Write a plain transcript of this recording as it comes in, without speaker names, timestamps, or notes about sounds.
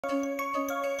Hello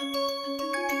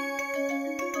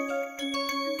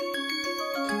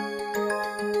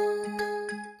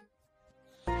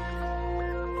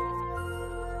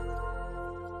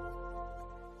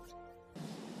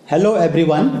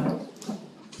everyone.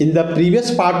 In the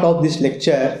previous part of this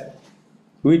lecture,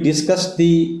 we discussed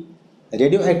the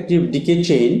radioactive decay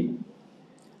chain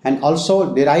and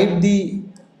also derived the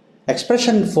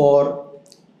expression for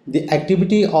the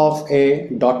activity of a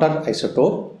daughter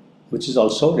isotope, which is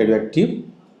also radioactive.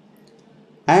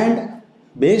 And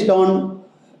based on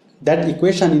that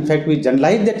equation, in fact, we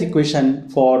generalized that equation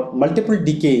for multiple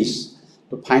decays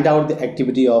to find out the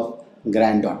activity of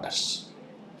granddaughters.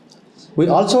 We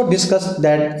also discussed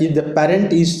that if the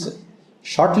parent is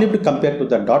short-lived compared to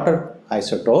the daughter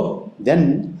isotope,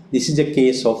 then this is a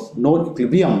case of no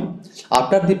equilibrium.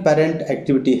 After the parent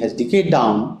activity has decayed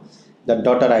down, the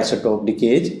daughter isotope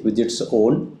decays with its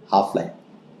own half-life.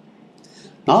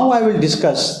 Now I will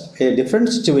discuss a different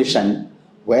situation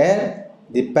where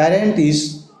the parent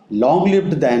is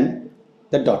long-lived than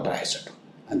the daughter isotope,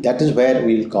 and that is where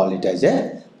we will call it as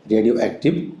a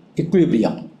radioactive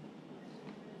equilibrium.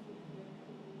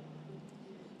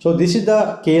 So this is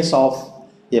the case of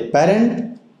a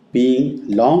parent being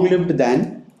long-lived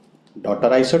than daughter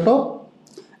isotope,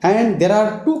 and there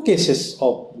are two cases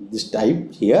of this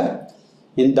type here.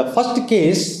 In the first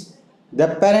case, the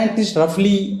parent is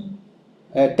roughly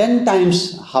 10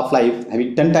 times half-life,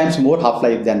 having 10 times more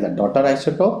half-life than the daughter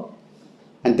isotope,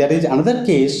 and there is another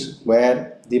case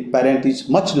where the parent is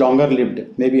much longer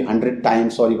lived, maybe 100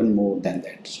 times or even more than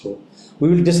that. So we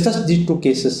will discuss these two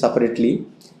cases separately,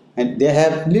 and they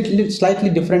have slightly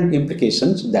different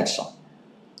implications, that's all.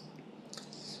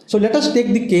 So let us take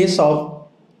the case of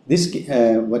this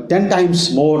 10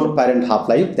 times more parent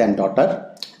half-life than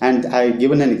daughter, and I have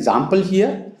given an example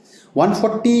here.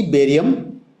 140 barium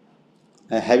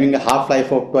having a half-life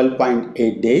of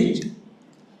 12.8 days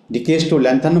decays to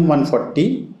lanthanum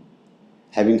 140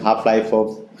 having half-life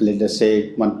of, let us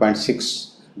say,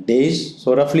 1.6 days,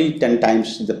 so roughly 10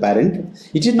 times the parent.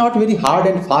 It is not very hard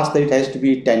and fast that it has to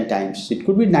be 10 times. It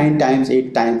could be 9 times,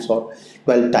 8 times or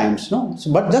 12 times, no?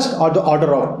 So, but just the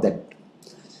order of that.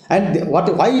 And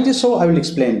why it is so, I will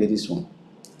explain very soon.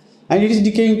 And it is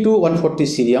decaying to 140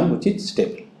 cerium, which is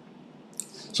stable.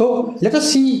 So let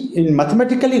us see in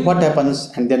mathematically what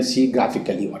happens and then see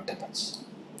graphically what happens.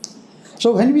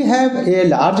 So when we have a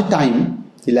large time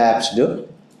elapsed,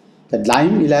 the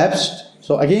time elapsed,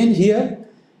 so again here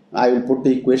I will put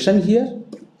the equation here,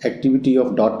 activity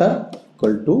of daughter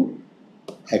equal to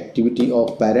activity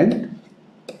of parent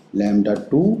lambda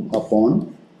 2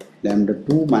 upon lambda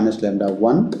 2 minus lambda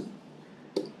 1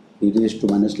 e raised to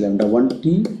minus lambda 1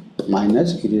 t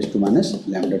minus e raised to minus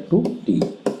lambda 2 t.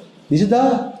 This is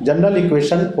the general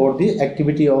equation for the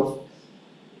activity of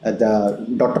the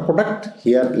daughter product,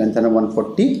 here lanthanum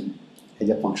 140 as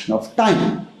a function of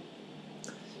time.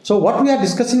 So what we are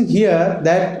discussing here,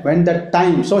 that when the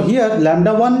time, so here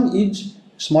lambda 1 is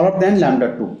smaller than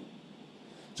lambda 2.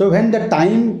 So when the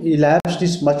time elapsed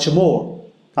is much more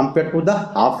compared to the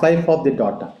half-life of the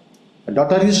daughter. The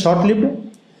daughter is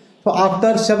short-lived. So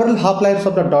after several half-lives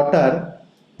of the daughter,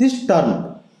 this term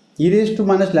e raised to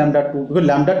minus lambda 2, because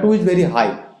lambda 2 is very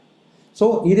high.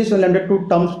 So e raised to lambda 2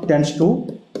 term tends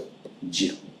to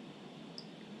 0.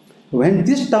 When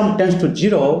this term tends to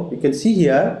 0, you can see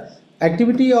here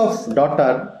activity of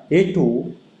daughter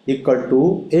A2 equal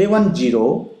to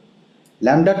A10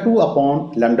 lambda 2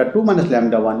 upon lambda 2 minus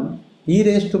lambda 1 e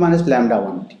raised to minus lambda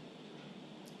 1 t.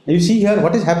 You see here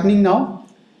what is happening now.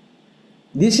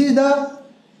 This is the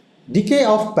decay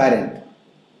of parent,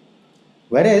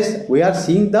 whereas we are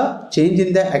seeing the change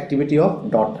in the activity of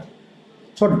daughter.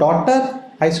 So daughter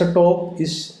isotope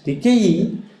is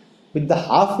decaying with the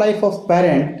half-life of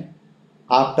parent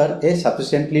after a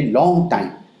sufficiently long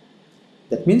time.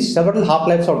 That means several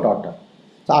half-lives of daughter.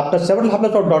 So after several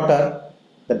half-lives of daughter,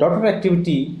 the daughter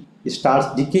activity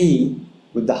starts decaying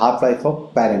with the half-life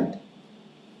of parent.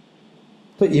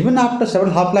 So even after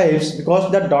several half-lives,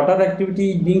 because the daughter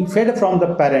activity is being fed from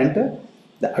the parent,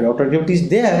 the daughter activity is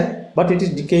there, but it is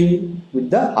decaying with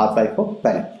the half-life of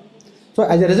parent. So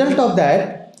as a result of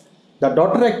that, the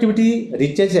daughter activity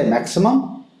reaches a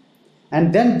maximum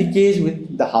and then decays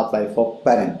with the half-life of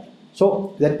parent.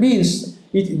 So that means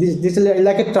this is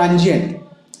like a transient.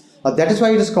 That is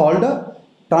why it is called a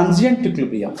transient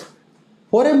equilibrium.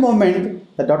 For a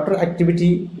moment, the daughter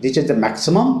activity reaches the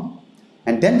maximum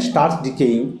and then starts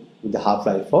decaying with the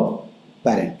half-life of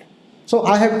parent. So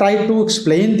I have tried to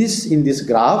explain this in this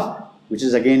graph, which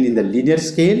is again in the linear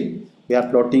scale. We are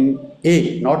plotting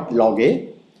A, not log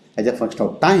A, as a function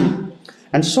of time.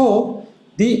 And so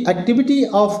the activity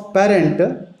of parent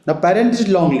The parent is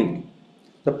long lived.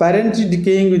 The parent is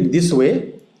decaying in this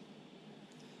way,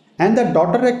 and the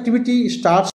daughter activity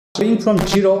starts going from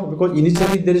zero because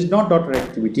initially there is no daughter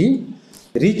activity,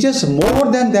 reaches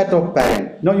more than that of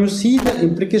parent. Now you see the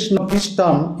implication of this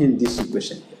term in this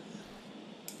equation.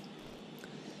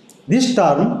 This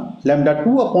term lambda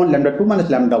 2 upon lambda 2 minus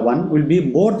lambda 1 will be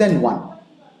more than 1.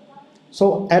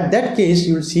 So at that case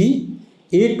you will see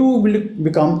A2 will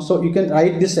become, so you can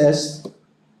write this as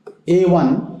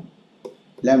A1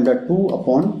 lambda 2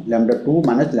 upon lambda 2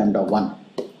 minus lambda 1.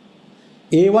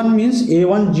 A1 means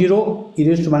A1 0 e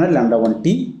raised to minus lambda 1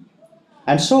 t,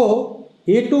 and so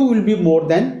A2 will be more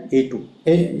than A2.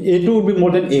 A2 will be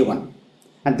more than A1,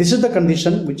 and this is the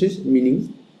condition which is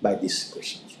meaning by this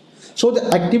equation. So the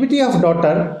activity of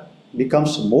daughter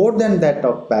becomes more than that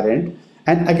of parent,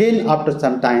 and again after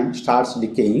some time starts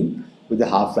decaying with the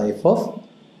half-life of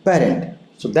parent.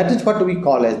 So that is what we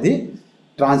call as the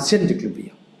transient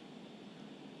equilibrium.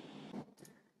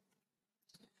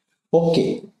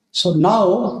 Okay, so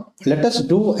now let us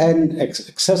do an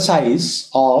exercise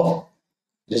of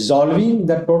resolving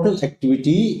the total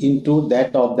activity into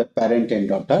that of the parent and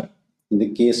daughter in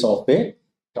the case of a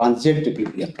transient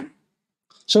equilibrium.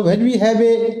 So when we have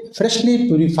a freshly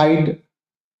purified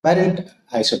parent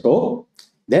isotope,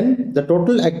 then the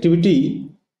total activity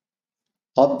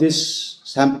of this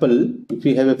sample, if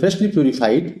we have a freshly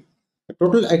purified, the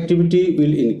total activity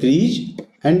will increase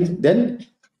and then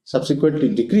subsequently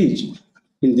decrease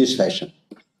in this fashion.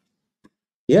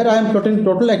 Here I am plotting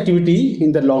total activity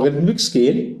in the logarithmic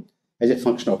scale as a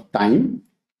function of time,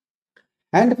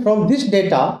 and from this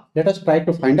data let us try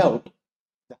to find out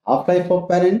the half-life of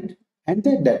parent and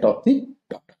the that of the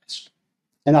daughter,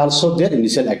 and also their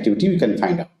initial activity we can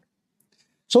find out.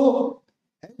 So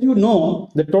as you know,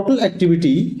 the total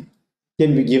activity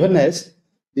can be given as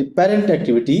the parent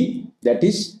activity, that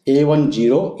is A10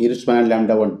 e raised to minus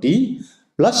lambda 1 t,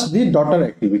 plus the daughter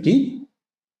activity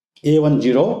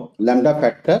A10 lambda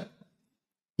factor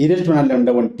e raised to minus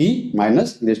lambda 1 t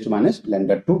minus e raised to minus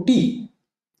lambda 2 t.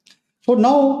 So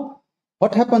now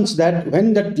what happens that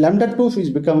when that lambda 2 is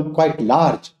become quite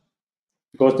large,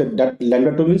 because that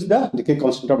lambda 2 means the decay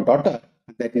constant of daughter,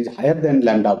 that is higher than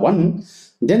lambda 1,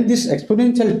 then this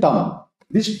exponential term,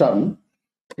 this term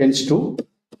tends to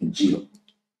 0.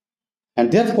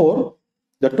 And therefore,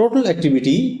 the total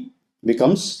activity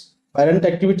becomes parent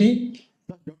activity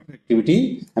plus daughter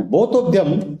activity, and both of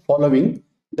them following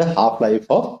the half-life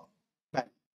of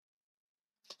parent.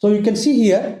 So you can see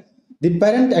here the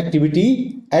parent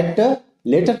activity at a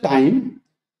later time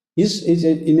is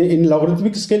in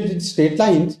logarithmic scale with straight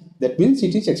lines. That means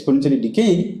it is exponentially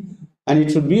decaying, and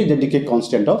it should be the decay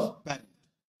constant of parent.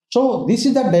 So this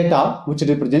is the data which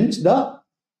represents the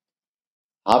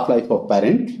half-life of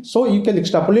parent. So you can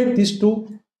extrapolate this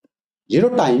to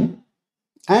 0 time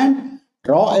and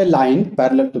draw a line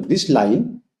parallel to this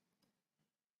line.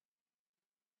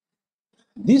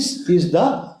 This is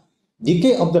the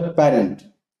decay of the parent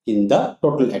in the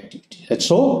total activity. And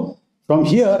so from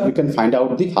here we can find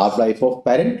out the half-life of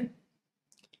parent.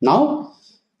 Now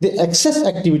the excess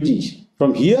activity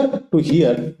from here to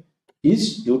here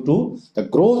is due to the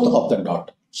growth of the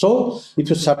daughter. So if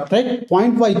you subtract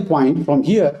point by point from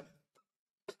here,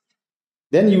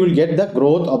 then you will get the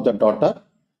growth of the daughter,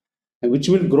 which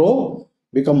will grow,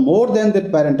 become more than the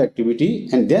parent activity,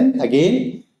 and then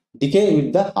again decay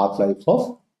with the half-life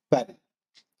of parent.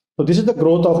 So this is the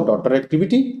growth of daughter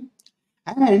activity.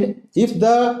 And if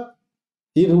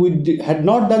we had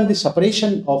not done the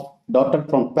separation of daughter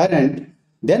from parent,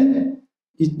 then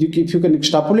if you can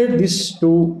extrapolate this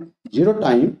to 0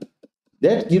 time,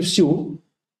 that gives you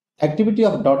activity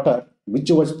of daughter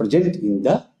which was present in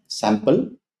the sample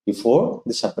before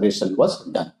the separation was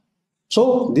done.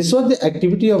 So this was the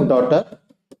activity of daughter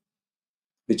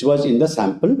which was in the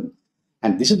sample,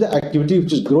 and this is the activity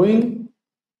which is growing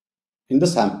in the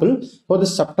sample. For the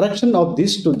subtraction of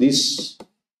this to this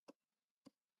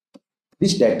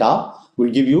data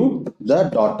will give you the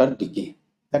daughter decay.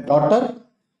 The daughter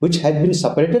which had been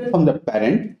separated from the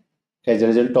parent as a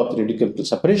result of the radiochemical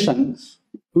separation,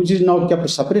 which is now kept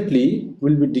separately,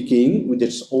 will be decaying with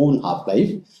its own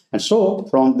half-life. And so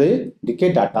from the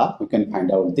decay data we can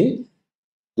find out the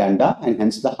lambda and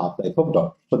hence the half-life of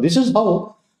daughter. So this is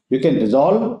how you can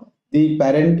resolve the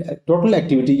parent total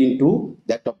activity into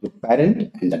that of the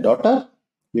parent and the daughter.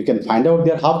 You can find out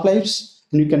their half-lives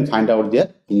and you can find out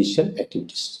their initial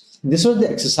activities. This was the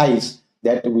exercise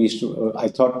that I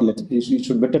thought you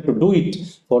should better to do it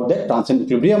for the transient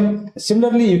equilibrium.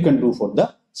 Similarly, you can do for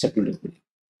the second equilibrium.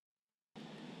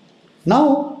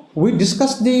 Now we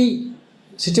discuss the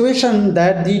situation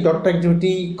that the daughter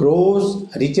activity grows,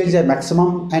 reaches a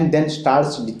maximum and then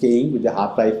starts decaying with the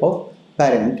half-life of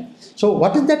parent. So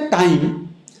what is the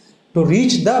time to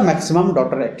reach the maximum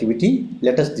daughter activity?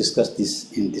 Let us discuss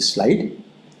this in this slide.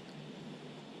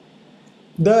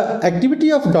 The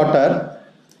activity of daughter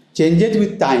changes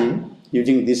with time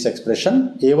using this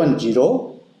expression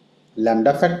A10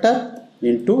 lambda factor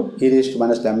into e raised to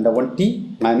minus lambda 1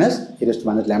 t minus e raised to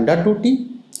minus lambda 2 t.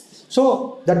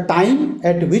 So the time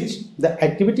at which the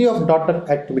activity of daughter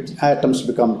activity atoms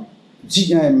become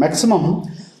maximum,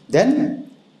 then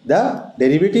the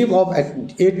derivative of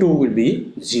A2 will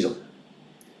be 0.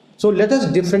 So let us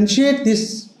differentiate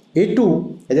this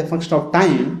A2 as a function of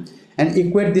time and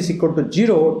equate this equal to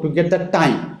 0 to get the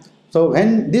time. So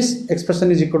when this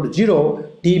expression is equal to 0,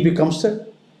 t becomes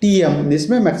Tm, this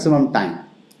means maximum time.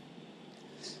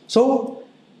 So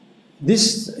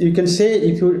this you can say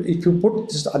if you put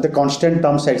this the constant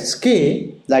terms as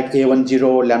k, like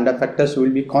A10 lambda factors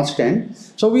will be constant.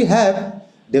 So we have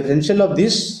differential of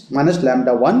this minus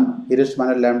lambda 1 e raised to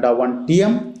minus lambda 1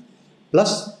 Tm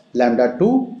plus lambda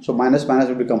 2. So minus minus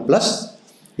will become plus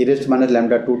e raised to minus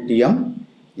lambda 2 Tm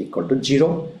equal to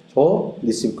 0. So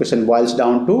this equation boils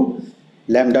down to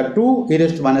lambda 2 e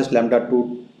raised to minus lambda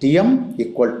 2 Tm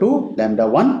equal to lambda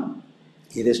 1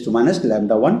 e raised to minus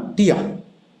lambda 1 Tm.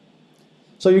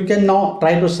 So you can now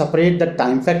try to separate the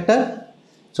time factor.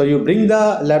 So you bring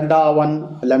the lambda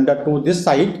 1, lambda 2 this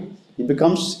side, it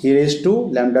becomes e raised to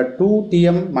lambda 2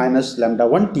 Tm minus lambda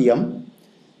 1 Tm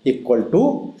equal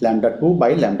to lambda 2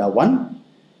 by lambda 1.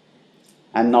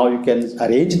 And now you can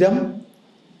arrange them.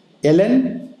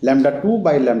 Ln lambda 2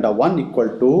 by lambda 1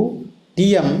 equal to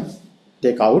Tm,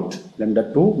 take out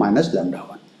lambda 2 minus lambda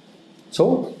 1.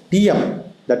 So Tm,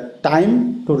 the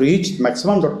time to reach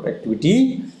maximum daughter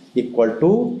activity, equal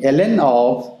to ln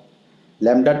of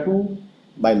lambda 2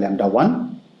 by lambda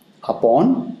 1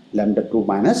 upon lambda 2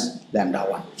 minus lambda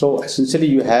 1. So essentially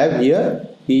you have here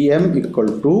Tm equal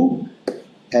to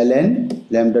ln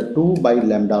lambda 2 by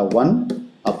lambda 1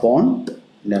 upon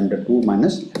lambda 2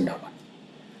 minus lambda 1.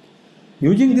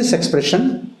 Using this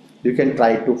expression, you can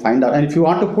try to find out, and if you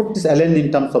want to put this ln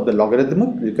in terms of the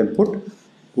logarithmic, you can put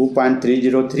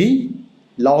 2.303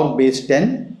 log base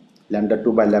 10 lambda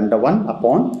 2 by lambda 1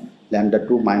 upon lambda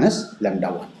 2 minus lambda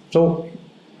 1. So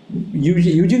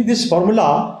using this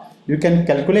formula, you can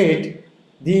calculate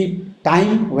the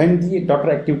time when the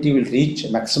daughter activity will reach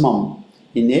maximum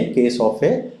in a case of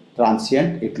a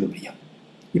transient equilibrium.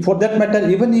 If for that matter,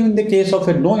 even in the case of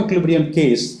a no equilibrium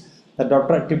case, the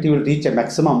daughter activity will reach a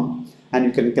maximum, and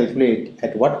you can calculate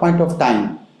at what point of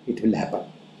time it will happen.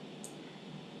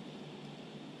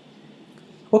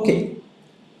 Okay,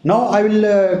 now I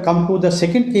will come to the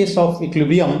second case of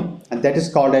equilibrium, and that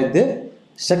is called as the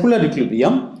secular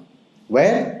equilibrium,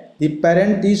 where the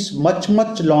parent is much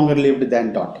longer lived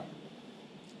than daughter,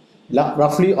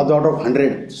 roughly of the order of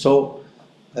 100. So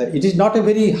it is not a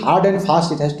very hard and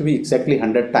fast, it has to be exactly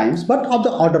 100 times, but of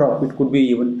the order of, it could be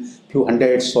even few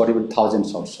hundreds or even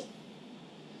thousands also.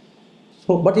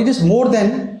 So but it is more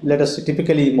than, let us say,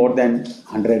 typically more than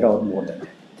 100 or more than that.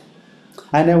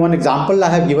 And one example I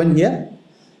have given here,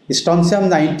 strontium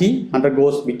 90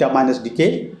 undergoes beta minus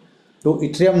decay to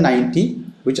yttrium 90,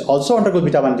 which also undergoes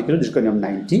beta minus decay to zirconium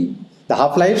 90. The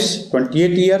half-lives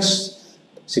 28 years,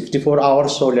 64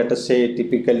 hours, so let us say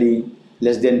typically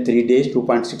less than 3 days,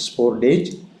 2.64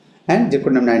 days, and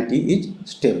zirconium 90 is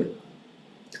stable.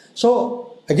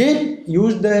 So again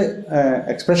use the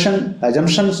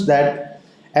assumptions that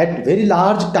at very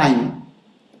large time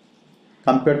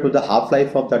compared to the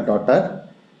half-life of the daughter,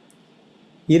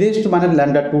 e raised to minus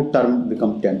lambda 2 term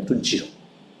becomes 10 to 0,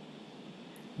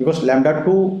 because lambda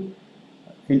 2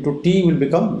 into t will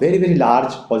become very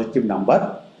large positive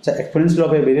number. So exponential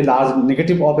of a very large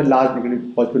negative of a large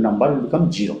negative positive number will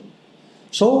become 0.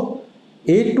 So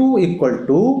A2 equal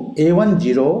to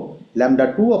A10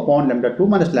 lambda 2 upon lambda 2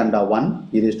 minus lambda 1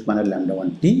 e raised to minus lambda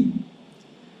 1 t.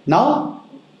 Now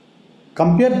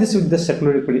compare this with the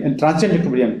secular equilibrium and transient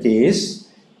equilibrium case.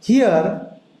 Here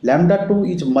lambda 2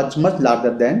 is much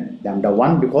larger than lambda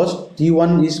 1, because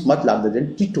T1 is much larger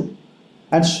than T2,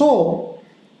 and so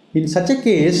in such a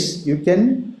case you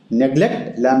can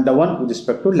neglect lambda 1 with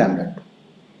respect to lambda 2.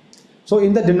 So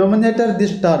in the denominator,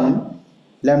 this term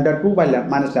lambda 2 by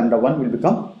minus lambda 1 will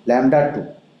become lambda 2,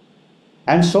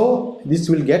 and so this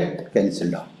will get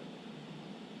cancelled out.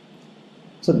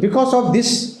 So because of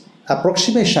this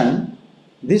approximation,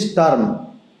 this term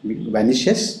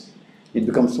vanishes, it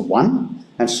becomes 1,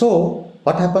 and so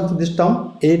what happens to this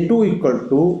term? A2 equal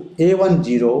to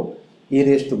A10 e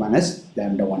raised to minus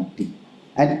lambda 1 t,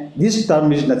 and this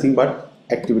term is nothing but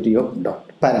activity of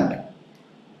parent.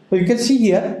 So you can see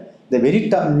here the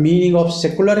very meaning of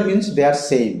secular means they are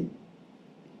same.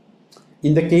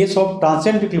 In the case of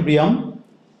transient equilibrium,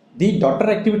 the daughter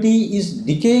activity is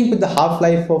decaying with the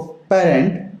half-life of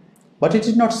parent, but it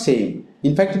is not same.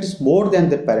 In fact, it is more than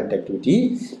the parent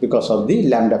activity because of the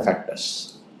lambda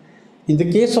factors. In the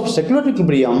case of secular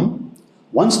equilibrium,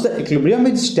 once the equilibrium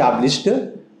is established,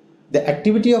 the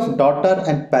activity of daughter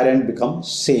and parent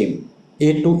becomes same,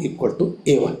 A2 equal to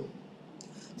A1.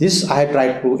 This I have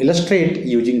tried to illustrate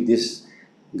using this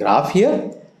graph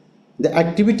here. The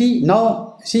activity,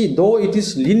 now see, though it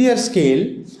is linear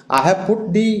scale, I have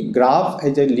put the graph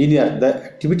as a linear, the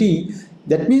activity,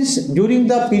 that means during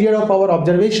the period of our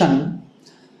observation,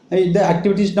 the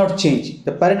activity is not changing,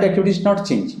 the parent activity is not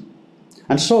changing,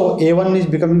 and so A1 is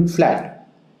becoming flat,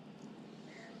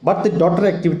 but the daughter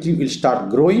activity will start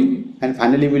growing and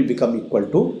finally will become equal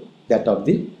to that of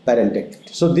the parent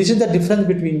activity. So this is the difference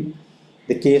between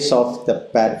the case of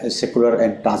the secular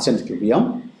and transient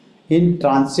equilibrium. In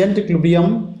transient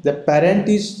equilibrium, the parent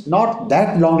is not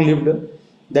that long-lived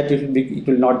that it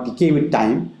will not decay with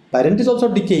time. Parent is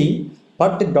also decaying,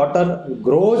 but the daughter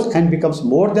grows and becomes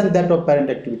more than that of parent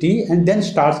activity and then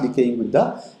starts decaying with the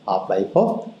half-life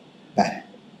of parent.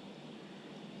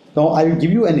 Now I will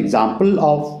give you an example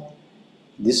of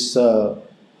this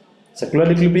secular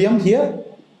equilibrium here,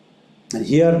 and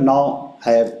here now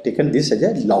I have taken this as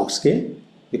a log scale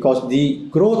because the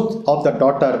growth of the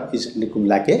daughter is looking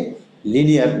like a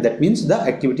linear, that means the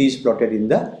activity is plotted in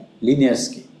the linear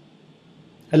scale,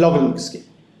 a logarithmic scale.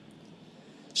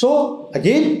 So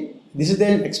again, this is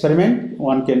the experiment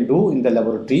one can do in the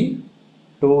laboratory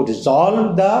to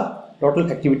resolve the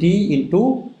total activity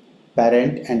into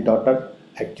parent and daughter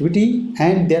activity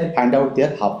and then find out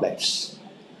their half-lives.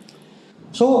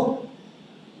 So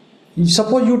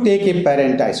suppose you take a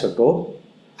parent isotope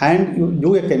and you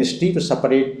do a chemistry to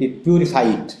separate it, purify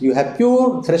it. You have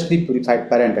pure, freshly purified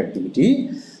parent activity,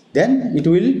 then it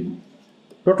will,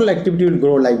 total activity will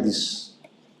grow like this.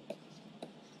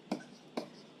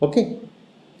 Okay.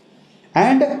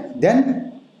 And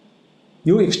then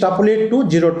you extrapolate to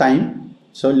 0 time.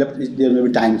 So there may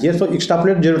be time here. So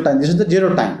extrapolate 0 time. This is the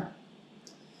 0 time.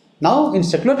 Now in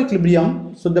secular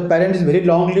equilibrium, so the parent is very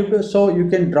long lived. So you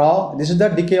can draw, this is the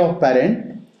decay of parent.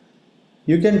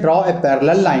 You can draw a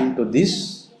parallel line to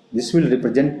this. This will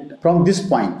represent from this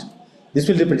point. This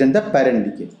will represent the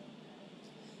parent decay.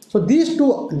 So these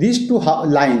two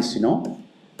lines, you know,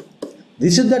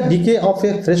 this is the decay of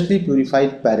a freshly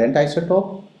purified parent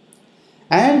isotope,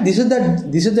 and this is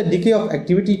the decay of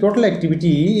activity, total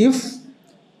activity, if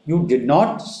you did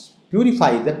not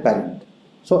purify the parent.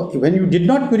 So when you did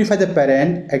not purify the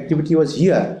parent, activity was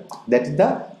here. That is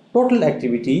the total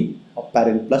activity of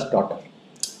parent plus daughter,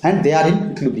 and they are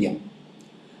in equilibrium.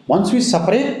 Once we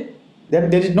separate, then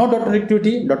there is no daughter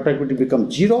activity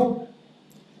becomes 0,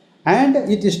 and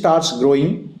it starts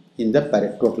growing in the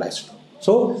parent total isotope.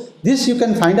 So this you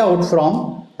can find out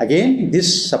from again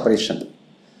this separation.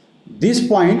 These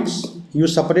points you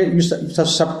separate, you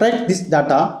subtract this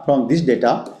data from this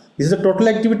data. This is the total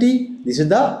activity. This is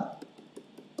the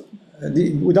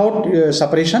without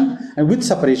separation, and with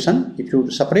separation, if you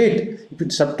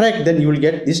subtract, then you will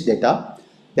get this data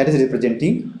that is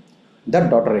representing the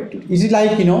daughter activity. It is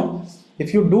like, you know,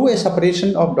 if you do a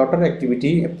separation of daughter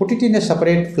activity, put it in a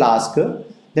separate flask,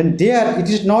 then there it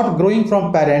is not growing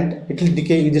from parent, it will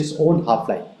decay in its own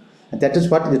half-life, and that is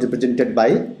what is represented by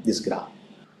this graph.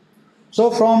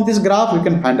 So from this graph we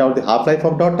can find out the half-life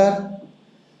of daughter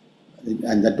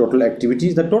and the total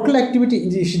activity. The total activity,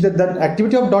 the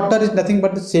activity of daughter is nothing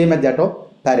but the same as that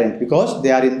of parent because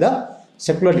they are in the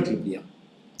secular equilibrium.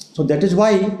 So that is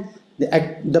why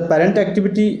the parent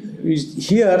activity is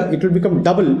here, it will become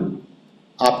double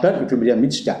after equilibrium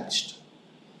is established.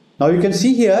 Now you can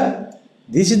see here,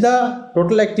 this is the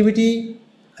total activity,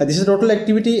 this is total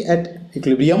activity at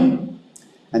equilibrium,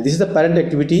 and this is the parent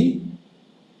activity.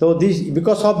 So this,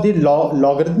 because of the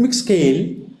logarithmic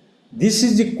scale, this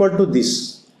is equal to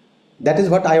this. That is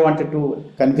what I wanted to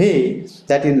convey,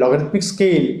 that in logarithmic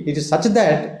scale it is such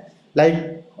that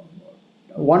like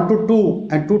 1 to 2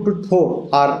 and 2 to 4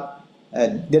 are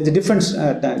there is a different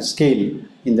scale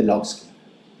in the log scale.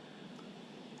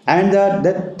 And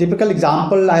the typical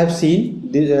example I have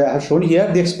seen, I have shown here,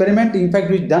 the experiment in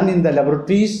fact is done in the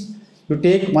laboratories. You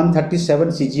take 137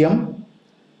 cesium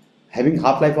having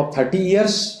half-life of 30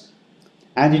 years,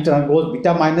 and it goes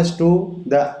beta minus to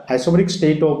the isomeric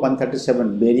state of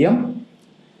 137 barium,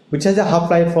 which has a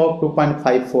half-life of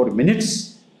 2.54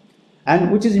 minutes and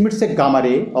which emits a gamma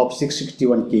ray of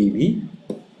 661 keV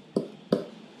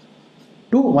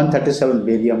to 137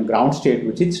 barium ground state,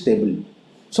 which is stable.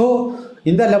 So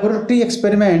in the laboratory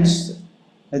experiments,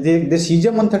 the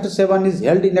cesium-137 is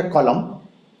held in a column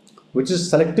which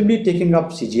is selectively taking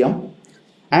up cesium,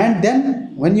 and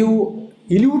then when you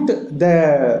elute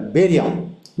the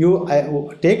barium, you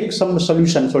take some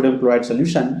solution, sodium chloride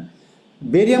solution,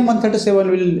 barium-137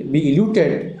 will be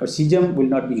eluted, or cesium will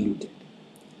not be eluted.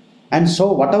 And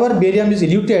so whatever barium is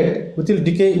eluted, it will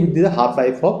decay with the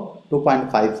half-life of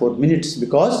 2.54 minutes,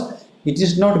 because it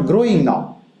is not growing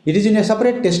now. It is in a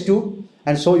separate test tube,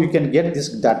 and so you can get this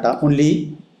data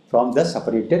only from the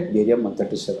separated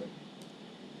barium-137.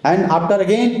 And after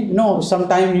again, some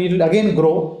time it will again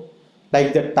grow,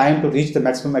 like the time to reach the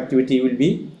maximum activity will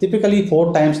be typically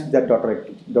 4 times the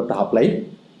daughter half-life.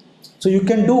 So you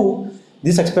can do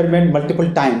this experiment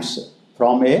multiple times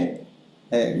from a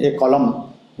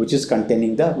column which is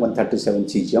containing the 137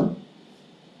 cesium,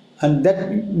 and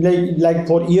that like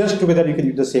for years together you can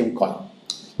use the same column.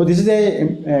 So this is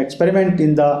a experiment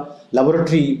in the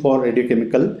laboratory for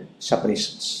radiochemical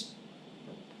separations.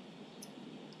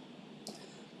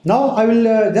 Now I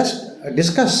will just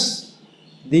discuss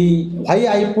why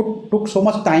I took so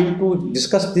much time to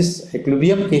discuss this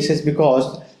equilibrium cases,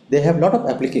 because they have lot of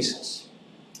applications.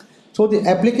 So the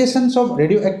applications of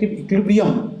radioactive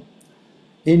equilibrium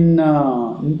in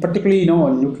particularly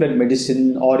nuclear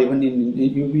medicine, or even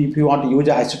if you want to use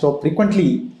an isotope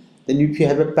frequently, then if you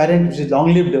have a parent which is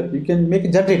long lived, you can make a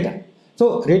generator.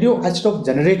 So radioisotope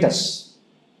generators,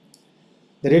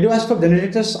 the radioisotope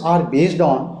generators are based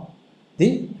on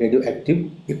the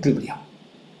radioactive equilibrium.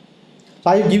 So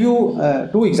I will give you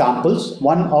 2 examples,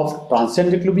 one of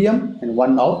transient equilibrium and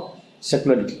one of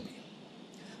secular equilibrium.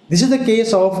 This is the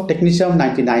case of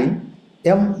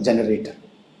technetium-99M generator.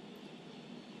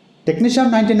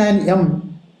 Technetium-99M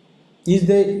is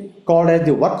called as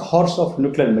the workhorse of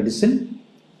nuclear medicine.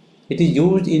 It is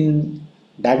used in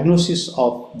diagnosis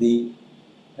of the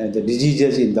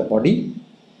diseases in the body.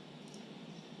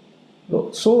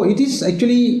 So it is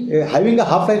actually having a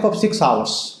half-life of 6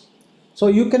 hours. So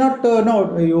you cannot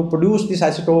you produce this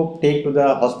isotope, take to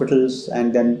the hospitals,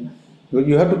 and then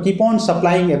you have to keep on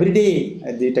supplying every day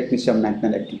the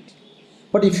technetium-99 activity.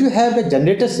 But if you have a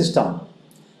generator system,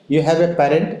 you have a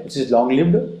parent which is long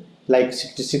lived, like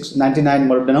 99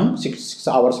 molybdenum, 66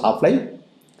 hours half-life,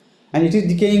 and it is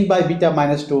decaying by beta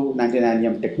minus to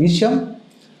 99M technetium,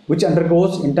 which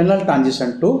undergoes internal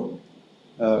transition to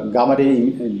gamma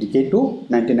ray decay to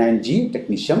 99G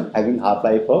technetium, having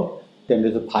half-life of 10 to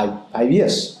the 5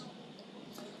 years.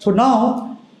 So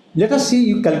now let us see,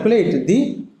 you calculate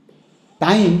the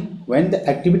time when the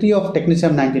activity of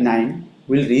technetium-99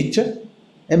 will reach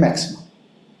a maximum.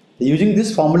 Using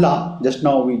this formula, just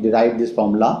now we derived this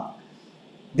formula,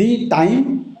 the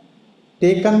time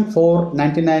taken for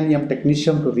 99M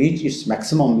technetium to reach its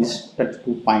maximum is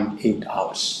 32.8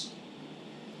 hours.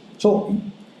 So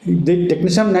the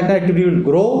technetium-99 activity will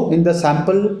grow in the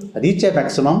sample, reach a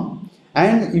maximum,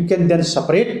 and you can then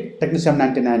separate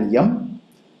technetium-99M,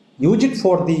 use it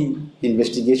for the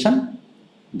investigation,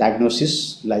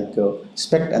 diagnosis like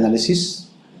SPECT analysis,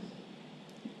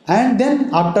 and then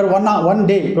after one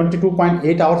day,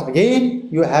 22.8 hours, again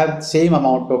you have same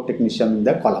amount of technetium in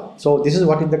the column. So this is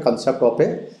what is the concept of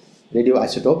a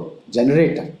radioisotope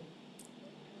generator.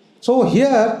 So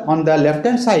here on the left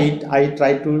hand side, I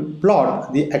try to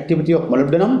plot the activity of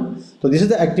molybdenum. So this is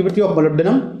the activity of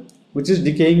molybdenum, which is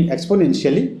decaying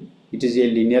exponentially. It is a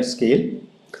linear scale,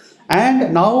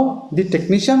 and now the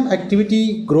technetium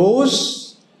activity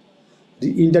grows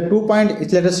in the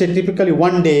let us say typically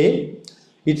one day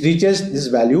it reaches this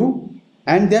value,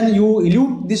 and then you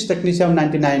elute this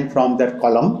technetium-99 from that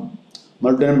column.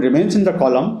 Molybdenum remains in the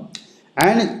column,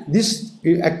 and this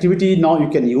activity now you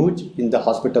can use in the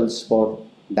hospitals for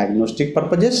diagnostic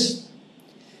purposes.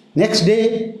 Next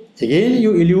day again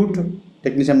you elute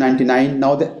technetium-99.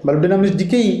 Now the molybdenum is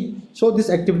decaying, so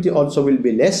this activity also will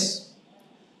be less.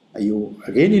 You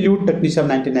again elute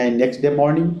technetium-99 next day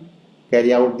morning,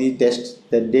 carry out the test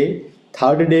that day.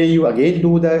 3rd day you again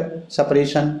do the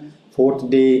separation, 4th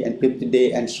day and 5th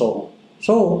day, and so on.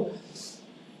 So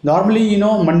normally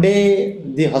Monday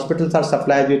the hospitals are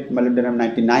supplied with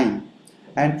molybdenum-99,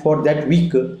 and for that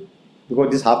week,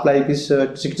 because this half-life is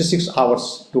 66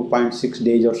 hours, 2.6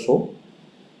 days or so,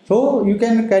 so you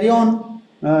can carry on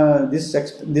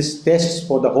this tests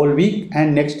for the whole week,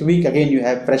 and next week again you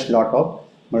have fresh lot of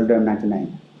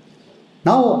molybdenum-99.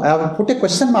 Now I have put a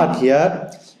question mark here.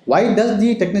 Why does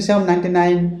the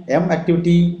technetium-99M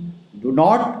activity do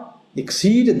not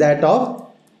exceed that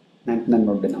of 99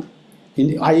 molybdenum?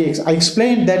 I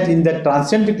explained that in the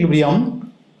transient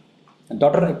equilibrium,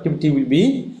 daughter activity will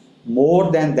be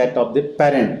more than that of the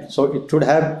parent. So it should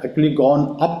have actually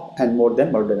gone up and more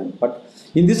than molybdenum. But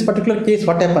in this particular case,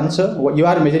 what happens? You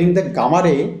are measuring the gamma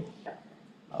ray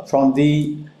from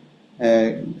the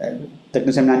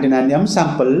technetium-99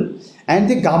 sample, and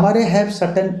the gamma ray have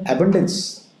certain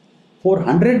abundance. For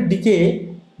 100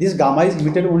 decay, this gamma is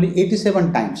emitted only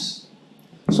 87 times.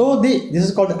 So this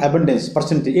is called abundance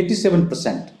percentage,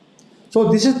 87%.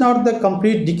 So this is not the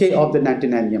complete decay of the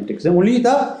 99 technetium. Only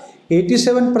the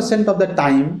 87% of the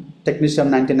time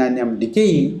technetium-99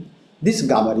 decaying, this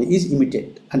gamma ray is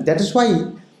emitted, and that is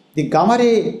why the gamma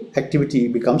ray activity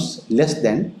becomes less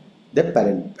than the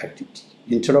parent activity.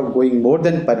 Instead of going more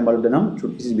than parent molybdenum,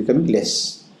 it is becoming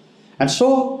less. And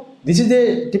so this is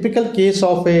a typical case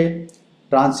of a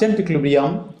transient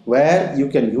equilibrium where you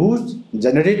can use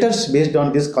generators based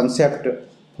on this concept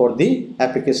for the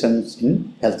applications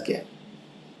in healthcare.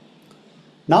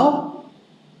 Now,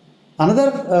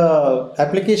 another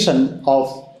application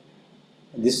of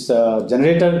this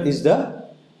generator is the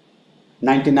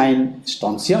 90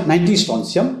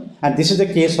 strontium, and this is the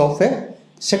case of a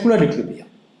secular equilibrium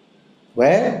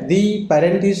where the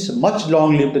parent is much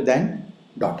long lived than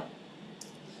daughter.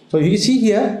 So you see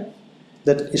here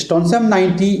that strontium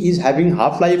 90 is having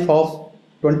half-life of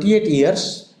 28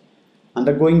 years,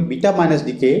 undergoing beta minus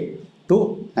decay,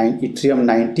 to yttrium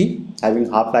 90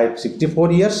 having half-life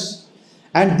 64 years,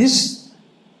 and this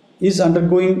is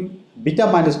undergoing beta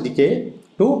minus decay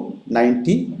to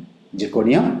 90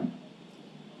 zirconium,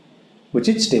 which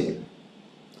is stable.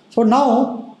 So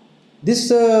now this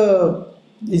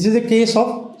is a case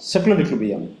of secular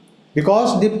equilibrium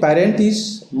because the parent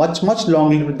is much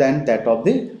longer lived than that of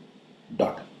the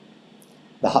daughter.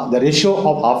 The ratio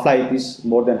of half-life is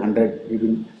more than 100,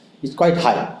 even is quite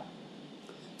high.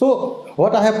 So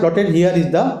what I have plotted here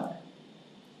is the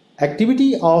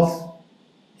activity of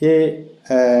a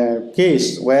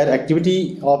case where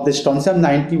activity of the strontium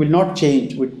 90 will not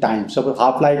change with time. So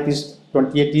half-life is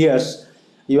 28 years,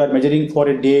 you are measuring for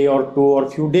a day or two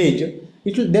or few days,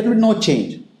 there will be no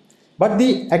change. But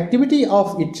the activity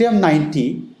of yttrium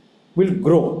 90 will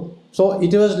grow. So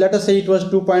it was, let us say it was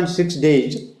 2.6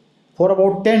 days. For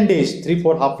about 10 days,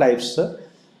 3-4 half-lives,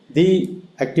 the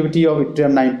activity of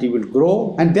yttrium 90 will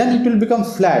grow, and then it will become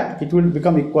flat. It will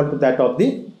become equal to that of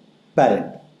the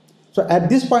parent. So at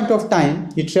this point of time,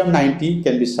 yttrium 90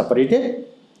 can be separated,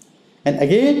 and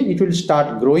again it will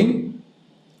start growing,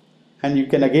 and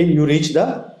you reach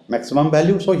the maximum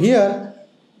value. So here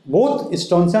both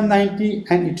strontium 90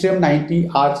 and yttrium 90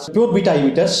 are pure beta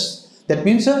emitters. That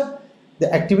means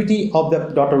the activity of the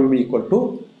daughter will be equal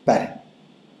to parent.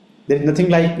 There is nothing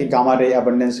like a gamma ray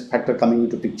abundance factor coming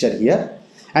into picture here.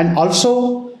 And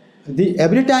also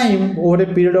every time over a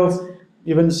period of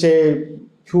even say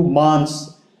few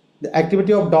months, the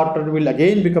activity of daughter will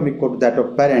again become equal to that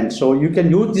of parent. So you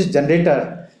can use this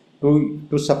generator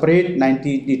to separate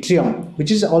 90 yttrium,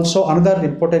 which is also another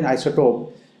important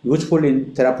isotope useful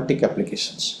in therapeutic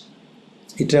applications.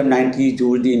 Yttrium 90 is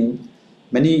used in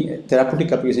many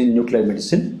therapeutic applications in nuclear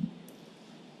medicine.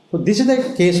 So this is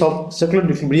the case of secular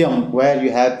equilibrium where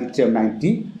you have yttrium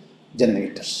 90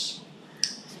 generators.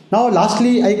 Now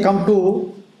lastly, I come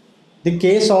to the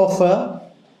case of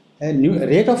a new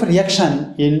rate of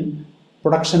reaction in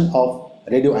production of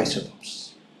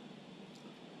radioisotopes.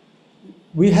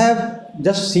 We have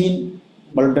just seen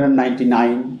molybdenum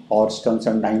 99 or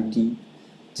strontium 90.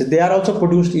 So they are also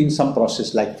produced in some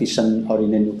process like fission or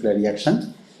in a nuclear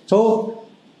reaction. So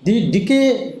the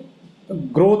decay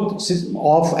growth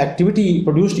of activity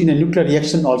produced in a nuclear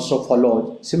reaction also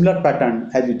follows similar pattern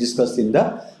as we discussed in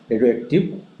the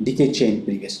radioactive decay chain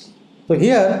previously. So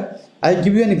here I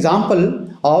give you an example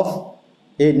of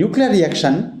a nuclear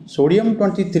reaction. Sodium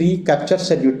 23 captures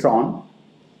a neutron,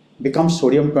 becomes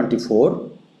sodium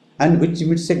 24, and which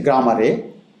emits a gamma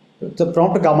ray. The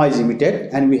prompt gamma is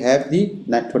emitted, and we have the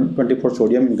 24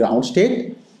 sodium in ground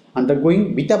state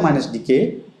undergoing beta minus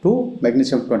decay to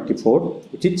magnesium 24,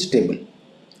 which is stable.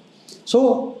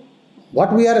 So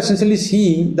what we are essentially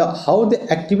seeing how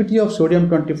the activity of sodium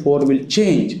 24 will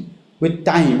change with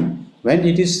time when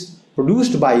it is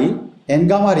produced by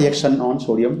N-gamma reaction on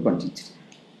sodium 23.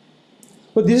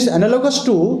 So this is analogous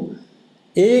to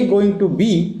A going to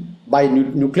B by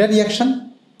nuclear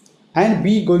reaction and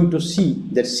B going to C,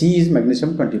 that C is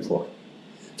magnesium 24.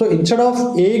 So instead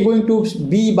of A going to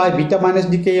B by beta minus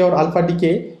decay or alpha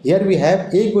decay, here we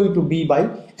have A going to B by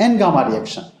N-gamma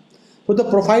reaction. So the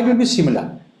profile will be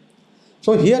similar.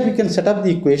 So here we can set up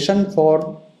the equation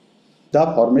for the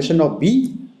formation of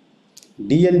B,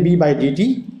 dNB by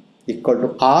dt equal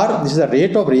to R, this is the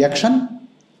rate of reaction,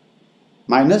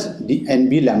 minus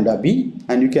dNB lambda B,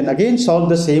 and you can again solve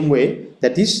the same way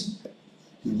that is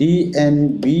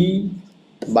dNB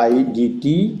by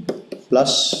dt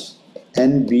plus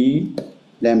NB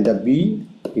lambda B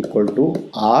equal to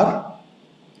R.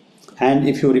 And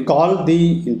if you recall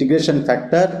the integration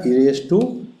factor, e raised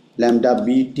to lambda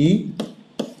bt,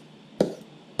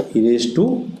 e raised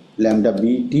to lambda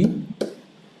bt.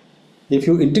 If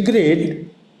you integrate,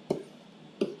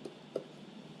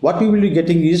 what we will be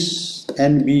getting is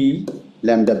NB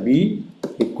lambda B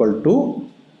equal to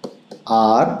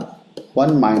R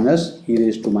 1 minus e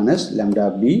raised to minus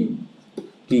lambda B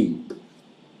t.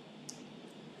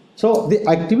 So the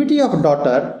activity of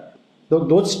daughter,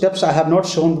 those steps I have not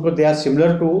shown because they are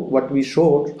similar to what we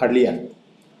showed earlier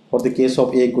for the case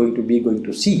of A going to B going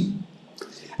to C.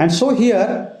 And so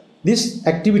here this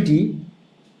activity,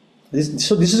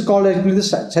 this is called actually the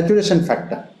saturation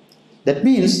factor. That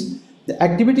means the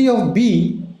activity of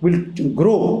B will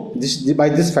grow by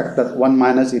this factor 1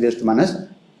 minus e raised to minus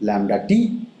lambda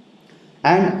t.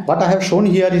 And what I have shown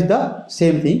here is the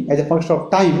same thing as a function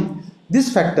of time.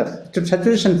 This factor,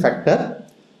 saturation factor,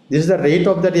 this is the rate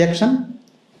of the reaction.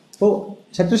 So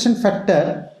saturation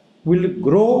factor will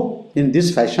grow in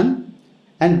this fashion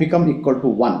and become equal to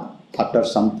 1 after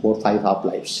some 4-5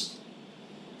 half-lives.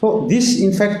 So this,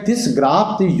 in fact, this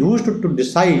graph is used to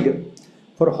decide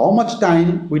for how much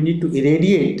time we need to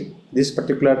irradiate this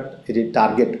particular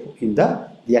target in the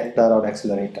reactor or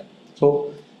accelerator.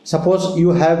 So suppose you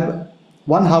have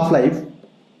 1 half-life,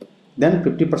 then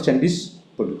 50% is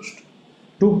produced.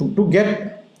 To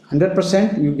get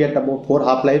 100%, you get about 4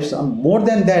 half-lives. More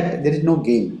than that, there is no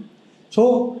gain.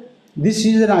 So this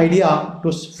is an idea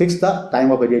to fix the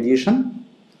time of irradiation,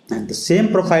 and the same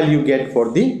profile you get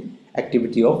for the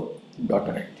activity of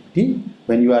daughter activity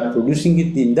when you are producing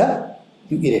it in the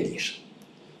irradiation.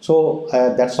 So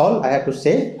that's all I have to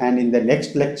say, and in the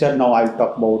next lecture now I will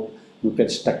talk about nuclear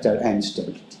structure and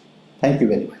stability. Thank you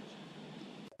very much.